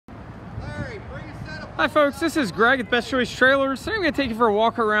Hi folks, this is Greg at Best Choice Trailers. Today I'm going to take you for a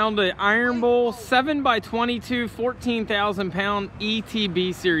walk around the Ironbull 7x22 14,000-pound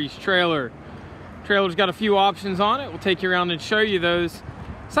ETB series trailer. Trailer's got a few options on it. We'll take you around and show you those.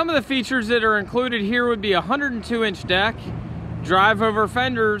 Some of the features that are included here would be a 102-inch deck, drive-over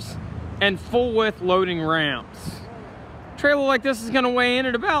fenders, and full-width loading ramps. A trailer like this is going to weigh in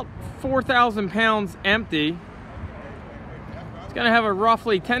at about 4,000 pounds empty. It's going to have a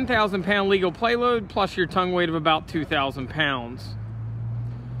roughly 10,000 pound legal payload plus your tongue weight of about 2,000 pounds.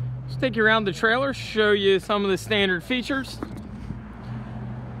 Let's take you around the trailer, show you some of the standard features. So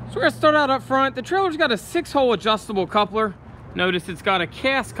we're going to start out up front. The trailer's got a 6-hole adjustable coupler. Notice it's got a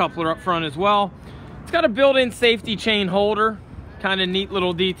cast coupler up front as well. It's got a built-in safety chain holder. Kind of neat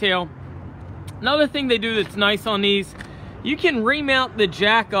little detail. Another thing they do that's nice on these, you can remount the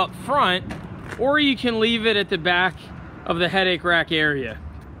jack up front or you can leave it at the back of the headache rack area.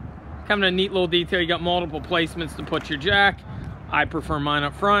 Kind of a neat little detail. You got multiple placements to put your jack. I prefer mine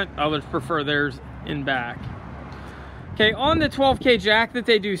up front, others prefer theirs in back. Okay, on the 12K jack that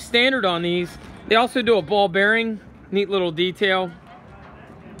they do standard on these, they also do a ball bearing. Neat little detail.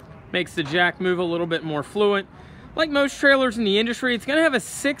 Makes the jack move a little bit more fluent. Like most trailers in the industry, it's going to have a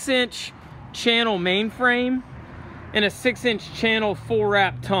 6-inch channel mainframe and a 6-inch channel full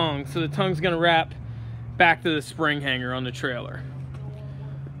wrap tongue. So the tongue's going to wrap back to the spring hanger on the trailer.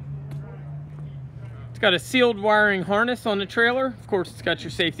 It's got a sealed wiring harness on the trailer. Of course, it's got your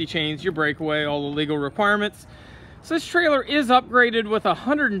safety chains, your breakaway, all the legal requirements. So this trailer is upgraded with a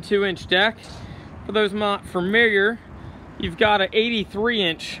 102-inch deck. For those not familiar, you've got an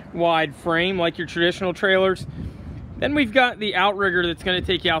 83-inch wide frame like your traditional trailers. Then we've got the outrigger that's going to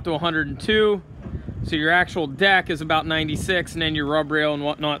take you out to 102. So your actual deck is about 96, and then your rub rail and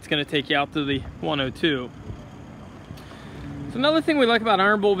whatnot is going to take you out to the 102. So another thing we like about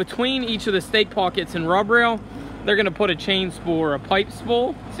Ironbull, between each of the stake pockets and rub rail, they're going to put a chain spool or a pipe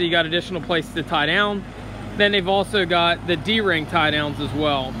spool, so you got additional places to tie down. Then they've also got the D-ring tie downs as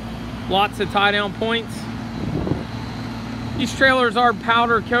well. Lots of tie down points. These trailers are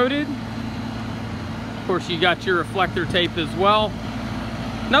powder coated. Of course, you got your reflector tape as well.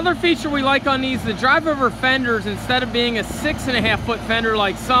 Another feature we like on these, the drive-over fenders, instead of being a 6.5-foot fender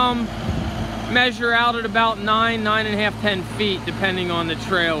like some, measure out at about 9.5, 10 feet, depending on the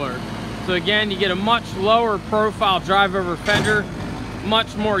trailer. So again, you get a much lower profile drive-over fender,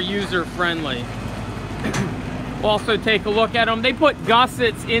 much more user-friendly. We'll also take a look at them. They put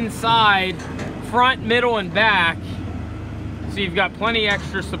gussets inside, front, middle, and back, so you've got plenty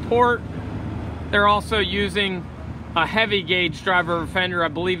extra support. They're also using a heavy gauge driver fender. I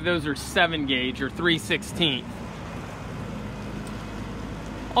believe those are 7 gauge or 3/16.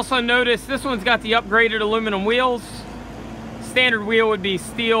 Also notice this one's got the upgraded aluminum wheels. Standard wheel would be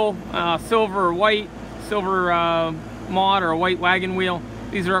steel, silver or white, silver mod or a white wagon wheel.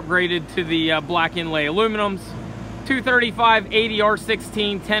 These are upgraded to the black inlay aluminums. 235 80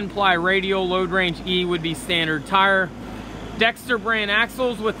 R16 10-ply radial, load range E would be standard tire. Dexter brand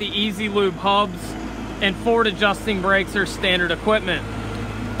axles with the Easy Lube hubs, and forward adjusting brakes are standard equipment.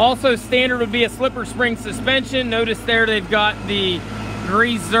 Also standard would be a slipper spring suspension. Notice there they've got the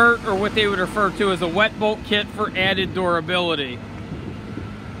Grease-Zert, or what they would refer to as a wet bolt kit, for added durability.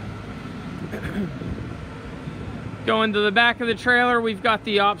 Going to the back of the trailer, we've got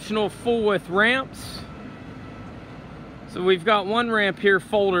the optional full width ramps. So we've got one ramp here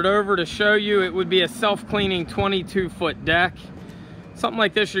folded over to show you. It would be a self-cleaning 22-foot deck. Something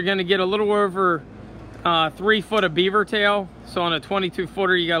like this, you're going to get a little over 3 foot of beaver tail. So on a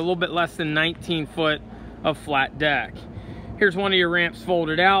 22-footer, you got a little bit less than 19 foot of flat deck. Here's one of your ramps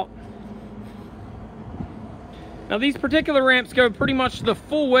folded out. Now these particular ramps go pretty much the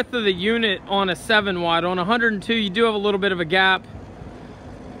full width of the unit on a 7-wide. On 102, you do have a little bit of a gap.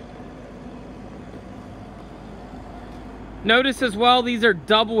 Notice as well, these are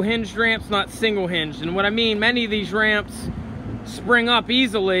double hinged ramps, not single hinged. And what I mean, many of these ramps spring up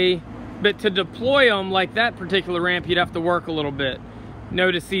easily, but to deploy them like that particular ramp, you'd have to work a little bit.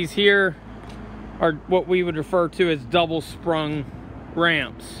 Notice these here are what we would refer to as double sprung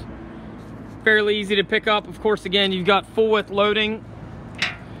ramps. Fairly easy to pick up. Of course, again, you've got full width loading.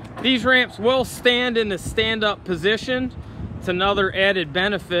 These ramps will stand in the stand-up position. It's another added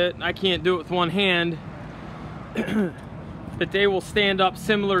benefit. I can't do it with one hand. But they will stand up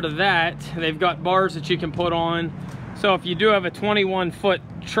similar to that. They've got bars that you can put on. So if you do have a 21-foot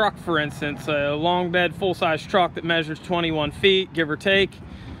truck, for instance, a long bed full-size truck that measures 21 feet, give or take,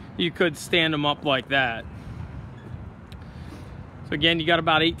 you could stand them up like that. So again, you got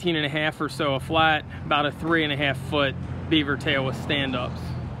about 18.5 or so a flat, about a 3.5 foot beaver tail with stand-ups.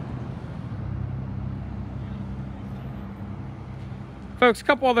 Folks, a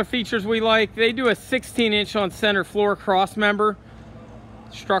couple other features we like. They do a 16-inch on center floor cross member,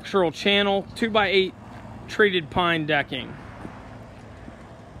 structural channel, 2x8 treated pine decking.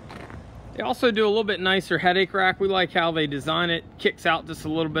 They also do a little bit nicer headache rack. We like how they design it. Kicks out just a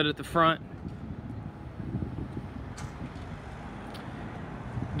little bit at the front.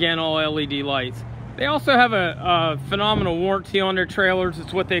 Again, all LED lights. They also have a phenomenal warranty on their trailers.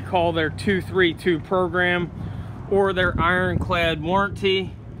 It's what they call their 232 program, or their ironclad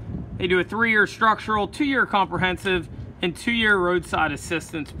warranty. They do a 3-year structural, 2-year comprehensive, and 2-year roadside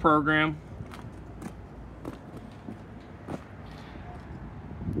assistance program.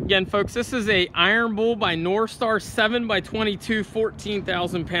 Again, folks, this is a Ironbull by Northstar 7x22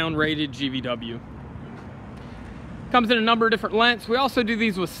 14,000 pound rated GVW. Comes in a number of different lengths. We also do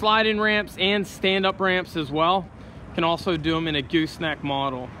these with slide-in ramps and stand-up ramps as well. Can also do them in a gooseneck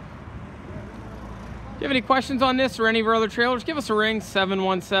model. If you have any questions on this or any of our other trailers, give us a ring,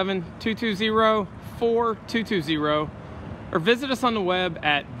 717-220-4220, or visit us on the web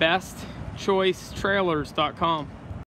at bestchoicetrailers.com.